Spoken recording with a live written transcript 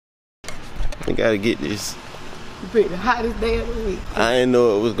I gotta get this. You picked the hottest day of the week. I didn't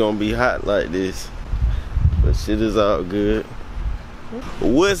know it was gonna be hot like this. But shit is all good.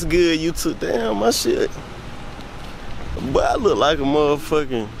 What's good, YouTube? Damn, my shit. But I look like a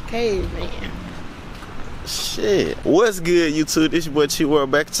motherfucking caveman. Shit. What's good, YouTube? This your boy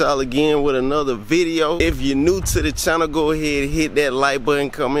Chiworld back at y'all again with another video. If you're new to the channel, go ahead and hit that like button,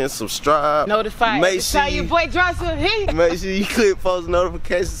 comment, subscribe. Notify. Make sure your boy drop some heat. Make sure you click post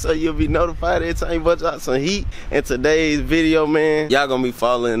notifications so you'll be notified every time your boy drop some heat. In today's video, man, y'all gonna be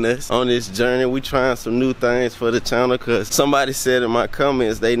following us on this journey. We trying some new things for the channel because somebody said in my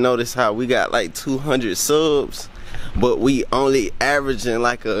comments they noticed how we got like 200 subs. But we only averaging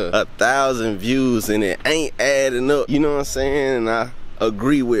like 1,000 views and it ain't adding up, you know what I'm saying? And I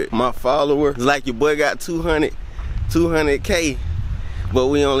agree with my followers. Like your boy got 200K, but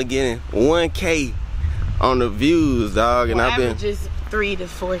we only getting 1K on the views, dog. And I've been just 3 to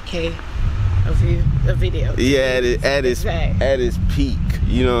 4K a video. Yeah, at its peak,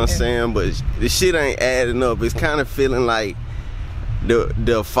 you know what I'm saying? But the shit ain't adding up. It's kind of feeling like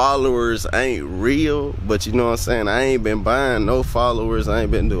the followers ain't real, but you know what I'm saying, I ain't been buying no followers, I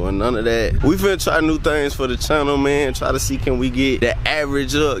ain't been doing none of that. We finna try new things for the channel, man. Try to see can we get the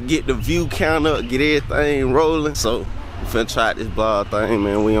average up, get the view count up, get everything rolling. So we finna try this blog thing,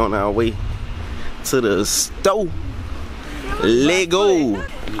 man. We on our way to the store. Let go.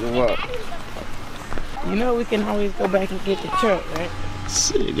 You know we can always go back and get the truck, right?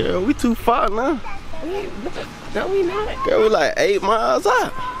 Shit, girl, we too far now. No, we not. Girl, we like 8 miles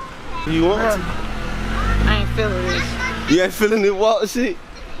out. You want to? I ain't feeling this. You ain't feeling this walk shit?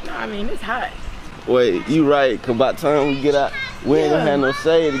 No, I mean, it's hot. Wait, you right, cause by the time we get out, we ain't gonna have no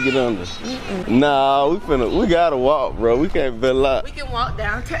shade to get under. Nah, we gotta walk, bro. We can't fill out. We can walk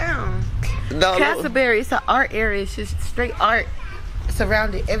downtown. Castleberry, it's an art area. It's just straight art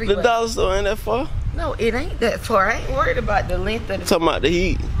surrounded everywhere. The dollar store ain't that far? No, it ain't that far. I ain't worried about the length of the... Talking about the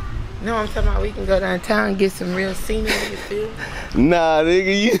heat. No, I'm talking about we can go downtown and get some real scenery, you feel? Nah,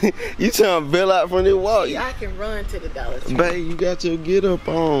 nigga, you trying to bail out from this walk. See, I can run to the dollar store. Babe, you got your get up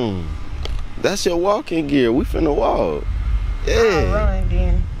on. That's your walking gear. We finna walk. Yeah. I'll run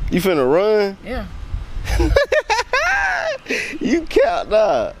then. You finna run? Yeah. You count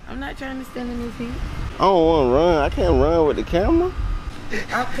up. I'm not trying to stand in this heat. I don't wanna run. I can't run with the camera.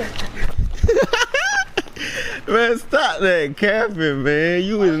 Okay. Man, stop that capping, man.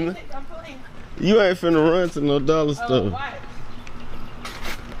 You ain't finna run to no dollar store. Why?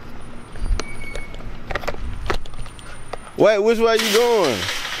 Wait, which way you going?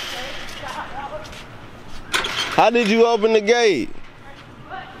 How did you open the gate?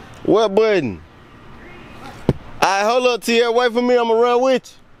 What button? Alright, hold up, Tierra. Wait for me. I'ma run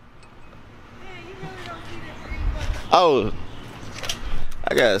with you. Oh.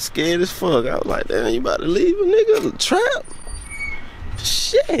 I got scared as fuck. I was like, damn, you about to leave a nigga a trap?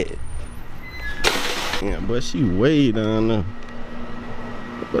 Shit. Yeah, but she way down there.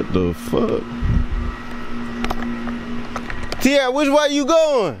 What the fuck? Tia, which way you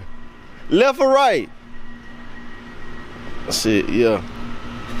going? Left or right? Shit, yeah.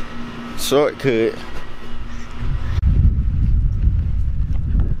 Shortcut.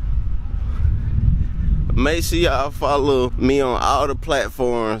 Make sure y'all follow me on all the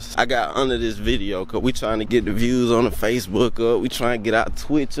platforms I got under this video, cause we trying to get the views on the Facebook up. We trying to get our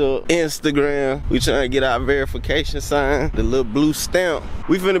Twitch up, Instagram. We trying to get our verification sign, the little blue stamp.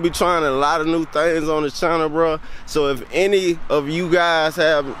 We finna be trying a lot of new things on the channel, bro. So if any of you guys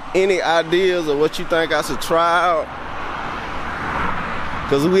have any ideas of what you think I should try out,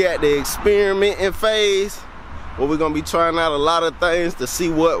 cause we at the experimenting phase where we're gonna be trying out a lot of things to see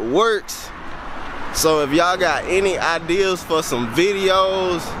what works. So if y'all got any ideas for some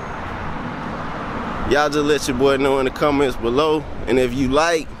videos, y'all just let your boy know in the comments below. And if you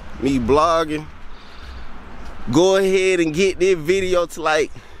like me blogging, go ahead and get this video to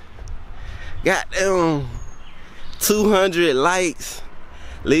like goddamn 200 likes.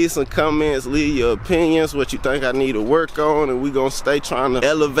 Leave some comments, leave your opinions, what you think I need to work on, and we gonna stay trying to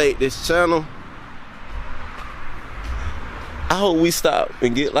elevate this channel. I hope we stop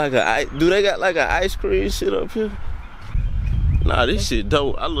and get like do they got like an ice cream shit up here? Nah, this shit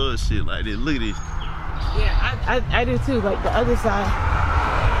dope. I love shit like this. Look at this. Yeah, I do too. Like the other side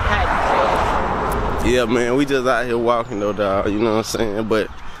had. Yeah, man, we just out here walking though, dog. You know what I'm saying? But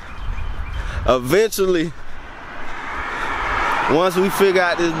eventually, once we figure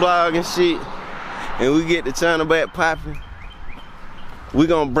out this blog and shit, and we get the channel back popping, we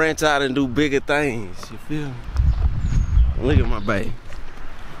gonna branch out and do bigger things. You feel me? Look at my baby.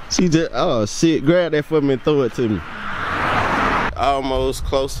 She just, oh shit, grab that for me and throw it to me. Almost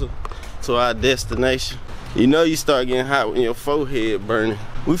closer to our destination. You know you start getting hot when your forehead burning.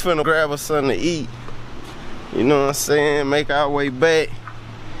 We finna grab us something to eat. You know what I'm saying? Make our way back.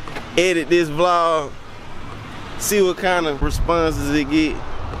 Edit this vlog. See what kind of responses it get.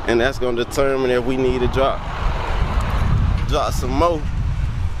 And that's gonna determine if we need to drop some more.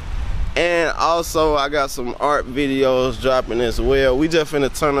 And also I got some art videos dropping as well. We just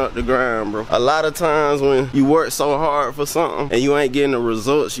finna turn up the grind, bro. A lot of times when you work so hard for something and you ain't getting the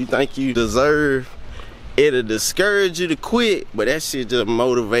results you think you deserve, it'll discourage you to quit, but that shit just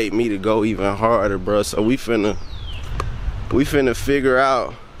motivate me to go even harder, bro. So we finna figure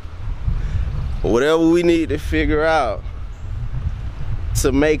out whatever we need to figure out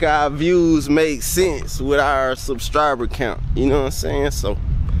to make our views make sense with our subscriber count. You know what I'm saying? So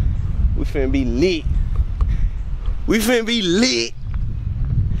we finna be lit. We finna be lit.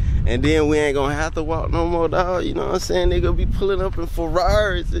 And then we ain't gonna have to walk no more, dog. You know what I'm saying? They gonna be pulling up in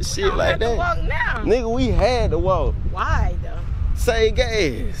Ferraris and shit like that. We don't have to walk now. Nigga, we had to walk. Why though? Save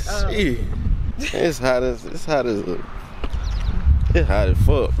gas. Shit. It's hot as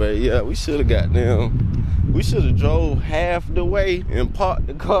fuck, man. Yeah, we should have got down. We should have drove half the way and parked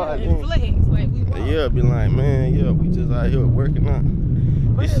the car. And flex like we walk. Yeah, be like, man, yeah, we just out here working out.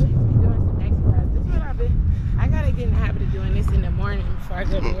 But at least we doing some exercise. This is what I gotta get in the habit of doing this in the morning before I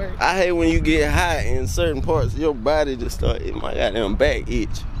go to work. I hate when you get hot in certain parts of your body just start, it my goddamn back itch.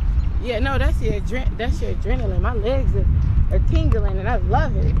 Yeah, no, that's your adrenaline. My legs are tingling and I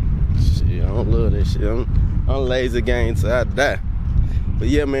love it. Shit, I don't love that shit. I'm lazy gang till I die. But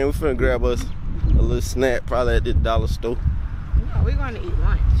yeah, man, we finna grab us a little snack, probably at this dollar store. No, we're gonna eat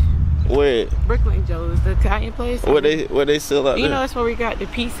lunch. Where? Brooklyn Joe's, the Italian place. What they sell out there? You know, that's where we got the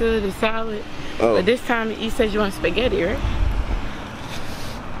pizza, the salad. Oh. But this time you said you want spaghetti, right?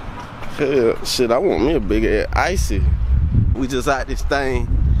 Hell, shit, I want me a big ass icy. We just out this thing,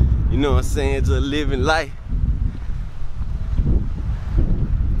 you know what I'm saying, just living life.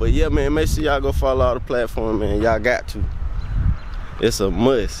 But yeah, man, make sure y'all go follow all the platforms, man. Y'all got to. It's a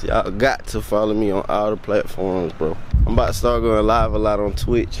must. Y'all got to follow me on all the platforms, bro. I'm about to start going live a lot on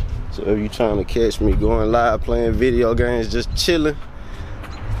Twitch. So if you trying to catch me going live, playing video games, just chilling,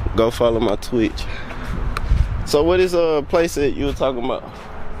 go follow my Twitch. So what is place that you were talking about?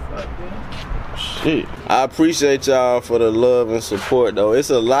 Shit. I appreciate y'all for the love and support, though. It's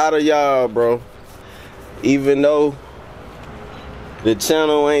a lot of y'all, bro. Even though the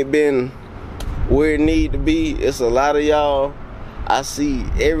channel ain't been where it need to be, it's a lot of y'all. I see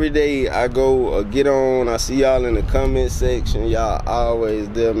every day I go or get on, I see y'all in the comment section. Y'all always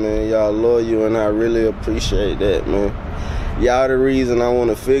there, man. Y'all loyal, and I really appreciate that, man. Y'all the reason I want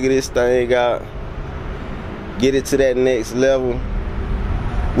to figure this thing out, get it to that next level.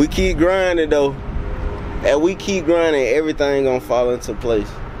 We keep grinding, though. As we keep grinding, everything gonna fall into place.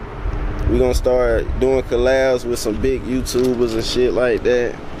 We gonna start doing collabs with some big YouTubers and shit like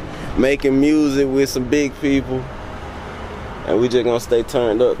that, making music with some big people. And we just gonna stay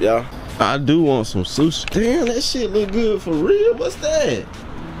turned up, y'all. I do want some sushi. Damn, that shit look good for real. What's that?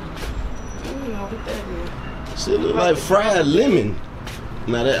 I don't know what that is. Shit look like fried lemon.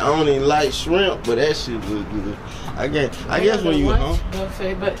 Now that I don't even like shrimp, but that shit look good. I guess when you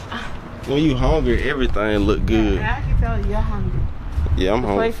hungry, when you hungry, everything look good. Yeah, I can tell you're hungry. Yeah, I'm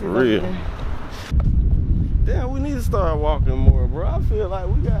hungry for real. Damn, we need to start walking more, bro. I feel like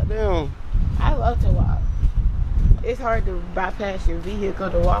we got down. I love to walk. It's hard to bypass your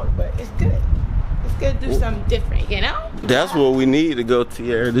vehicle to walk, but it's good. It's good to do something different, you know? That's what we need to go to,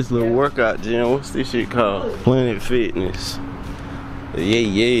 Tierra. This little workout gym. What's this shit called? Planet Fitness.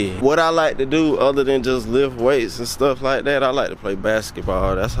 Yeah. What I like to do other than just lift weights and stuff like that, I like to play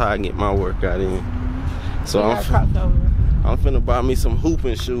basketball. That's how I get my workout in. So I'm finna buy me some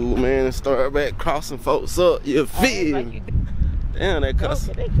hooping shoes, man, and start back crossing folks up. You feel me? Damn, that cuss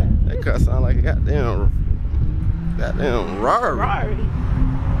sound like a goddamn Rari.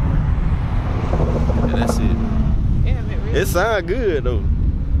 Yeah, that's it. Yeah, it sound good though.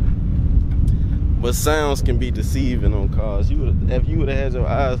 But sounds can be deceiving on cars. If you would have had your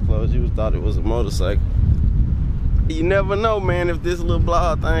eyes closed, you would have thought it was a motorcycle. You never know, man, if this little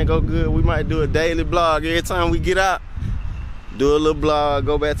blog thing go good. We might do a daily blog every time we get out. Do a little blog,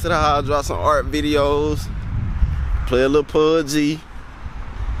 go back to the house, drop some art videos, play a little PUBG.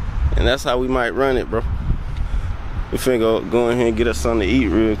 And that's how we might run it, bro. We finna go in here and get us something to eat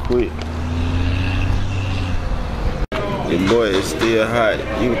real quick. Your boy is still hot.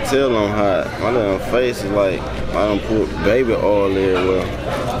 You can tell I'm hot. My damn face is like I done put baby oil everywhere.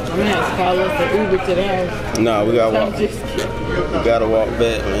 I'm gonna have to call up an Uber to the house. Nah, we gotta walk. We gotta walk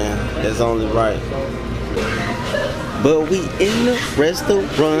back, man. That's only right. But we in the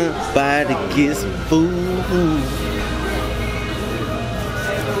restaurant by to get some food.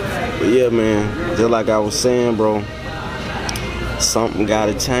 But yeah, man, just like I was saying, bro, something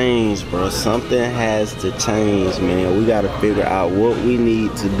gotta change, bro. Something has to change, man. We gotta figure out what we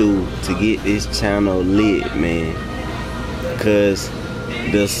need to do to get this channel lit, man. Cause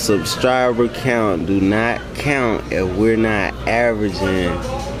the subscriber count do not count if we're not averaging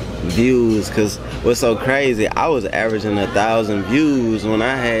views. Cause what's so crazy, I was averaging 1,000 views when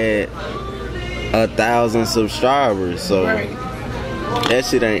I had 1,000 subscribers. So that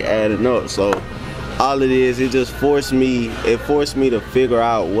shit ain't adding up. So all it is, it just forced me to figure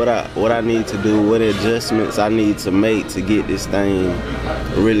out what I need to do, what adjustments I need to make to get this thing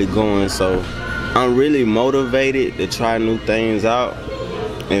really going. So I'm really motivated to try new things out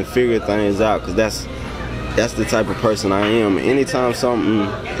and figure things out, because that's the type of person I am. Anytime something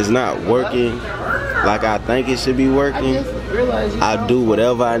is not working like I think it should be working, I do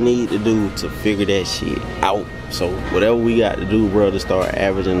whatever I need to do to figure that shit out. So whatever we got to do, bro, to start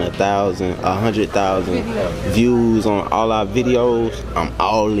averaging 100,000 views on all our videos, I'm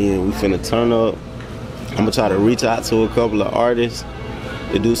all in. We finna turn up. I'm gonna try to reach out to a couple of artists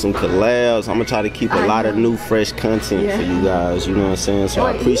to do some collabs. I'm gonna try to keep a lot of new, fresh content for you guys. You know what I'm saying? So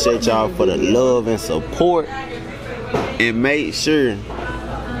I appreciate y'all for the love and support. And make sure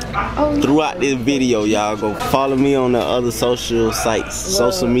throughout this video, y'all go follow me on the other social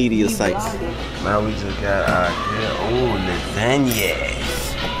media sites. Now we just got our good old lasagna.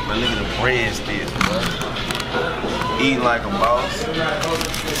 But look at the bread sticks, bro. Eating like a boss.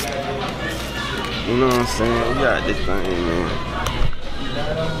 You know what I'm saying? We got this thing, man.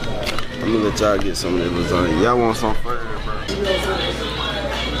 I'm gonna let y'all get some of this lasagna. Y'all want some first, bro?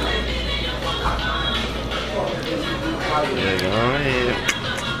 Yeah, go ahead.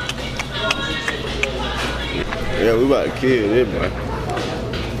 Yeah, we about to kill this, bro.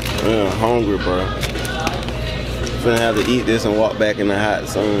 I'm hungry, bro. Finna have to eat this and walk back in the hot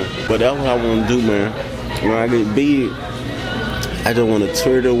sun. But that's what I want to do, man. When I get big, I just want to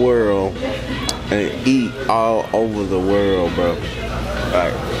tour the world and eat all over the world, bro.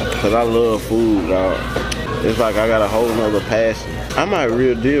 Like, cause I love food, dog. It's like I got a whole nother passion. I might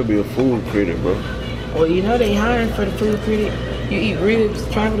real deal be a food critic, bro. Well, you know they hiring for the food critic. You eat ribs,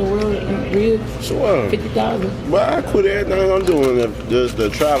 travel the world and eat ribs. Sure. 50,000. But I quit everything I'm doing just to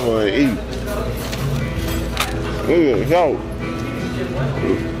travel and eat. Real talk.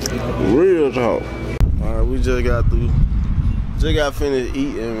 Real talk. Alright, we just got finished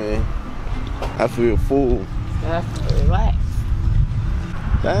eating, man. I feel full. I feel relaxed.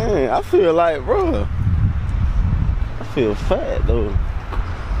 Dang, I feel like, bro, I feel fat though.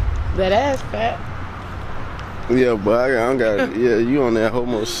 That ass fat. Yeah, but I don't got, yeah, you on that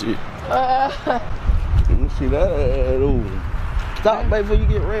homo shit. Let me see that ass, ooh. Stop, baby, before you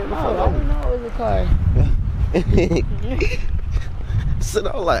get ready. Oh, I didn't know it was a car. So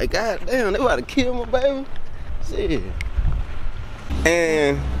I was like, God damn, they about to kill my baby. Shit.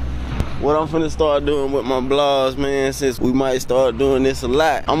 And what I'm finna start doing with my vlogs, man, since we might start doing this a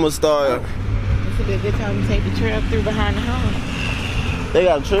lot, I'm gonna start. This would be a good time to take the trail through behind the house. They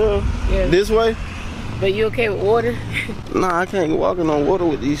got a trail? Yeah. This way? But you okay with water? Nah, I can't walk on water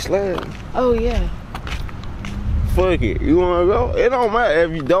with these slabs. Oh yeah. Fuck it. You wanna go? It don't matter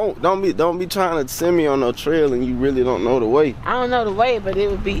if you don't be trying to send me on no trail and you really don't know the way. I don't know the way, but it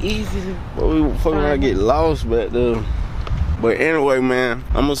would be easy to. But we fucking gonna get lost back there. But anyway, man,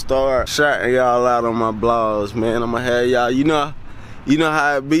 I'm gonna start shouting y'all out on my vlogs, man. I'm gonna have y'all, you know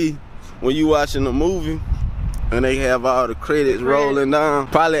how it be when you watching a movie and they have all the credits rolling down.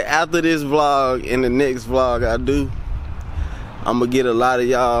 Probably after this vlog and the next vlog I do, I'm gonna get a lot of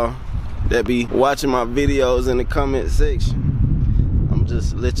y'all that be watching my videos in the comment section. I'm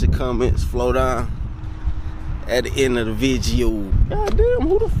just let your comments flow down at the end of the video. God damn,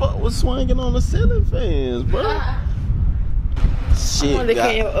 who the fuck was swinging on the ceiling fans, bro? Shit, only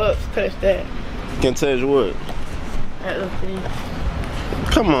can your ups touch that. Can touch what? That little thing.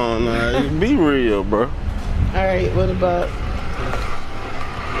 Come on now, be real, bro. Alright, what about?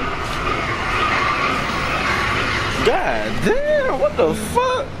 God damn, what the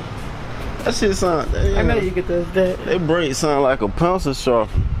fuck? That shit sound, damn. I know you get those that. That break sound like a pencil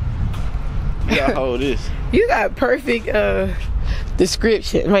sharpener. You gotta hold this. You got perfect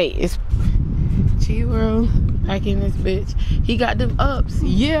description. Wait, it's G-World back in this bitch. He got them ups.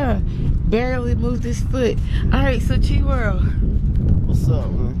 Yeah. Barely moved his foot. Alright, so G-World. What's up,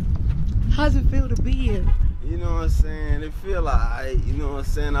 man? How's it feel to be here? You know what I'm saying? It feel like, you know what I'm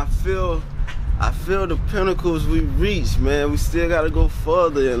saying? I feel I feel the pinnacles we reached, man. We still gotta go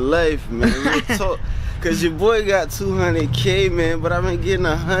further in life, man. Real talk. Cause your boy got 200K, man, but I've been getting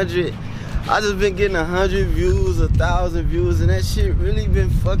 100. I just been getting 100 views, 1,000 views, and that shit really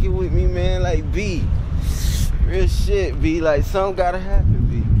been fucking with me, man. Like, B, real shit, B. Like, something gotta happen,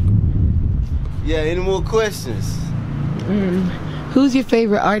 B. Yeah, any more questions? Who's your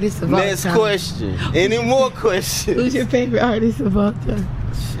favorite artist of all time? Next question. Any more questions? Who's your favorite artist of all time?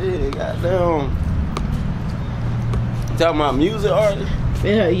 Shit, goddamn. Talking about music artist?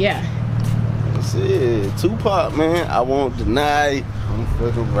 Yeah. Shit, Tupac, man. I won't deny. I'm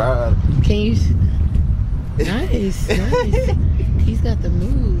fucking proud. Can you? Nice. He's got the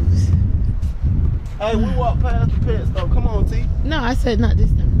moves. Hey, we walked past the pet store. Come on, T. No, I said not this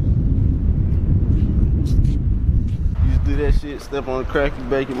time. You just do that shit, step on the crack, you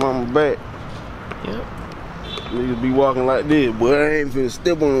break your mama back. Yep. Niggas be walking like this, boy. I ain't finna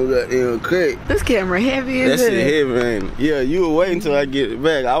step on no goddamn crack. This camera heavy as That shit heavy, ain't it? Yeah, you were waiting till I get it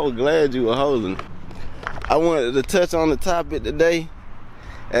back. I was glad you were holding it. I wanted to touch on the topic today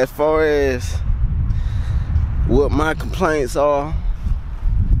as far as what my complaints are.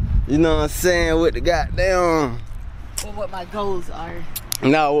 You know what I'm saying? With the goddamn... Or what my goals are.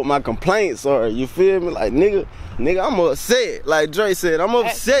 Now, what my complaints are. You feel me? Like, nigga, I'm upset. Like Dre said, I'm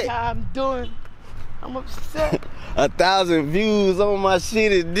upset. I'm upset. 1,000 views on my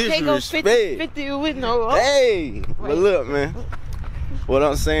shit is disrespect. Can't go 50 with no... Hey, but look, man. What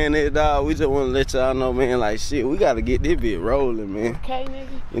I'm saying is, dog, we just want to let y'all know, man, like, shit, we got to get this bit rolling, man. Okay,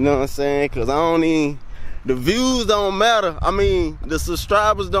 nigga. You know what I'm saying? Because I don't even... The views don't matter. I mean, the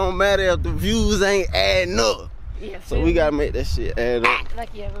subscribers don't matter if the views ain't adding up. Yeah, so we got to make that shit add up.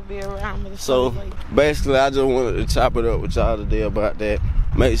 Like you ever be around with So, basically, I just wanted to chop it up with y'all today about that.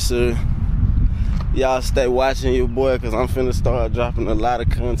 Make sure y'all stay watching your boy, because I'm finna start dropping a lot of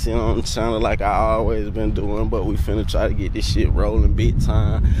content on the channel like I always been doing, but we finna try to get this shit rolling big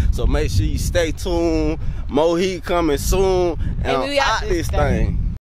time. So make sure you stay tuned. More heat coming soon, and I'm out this thing.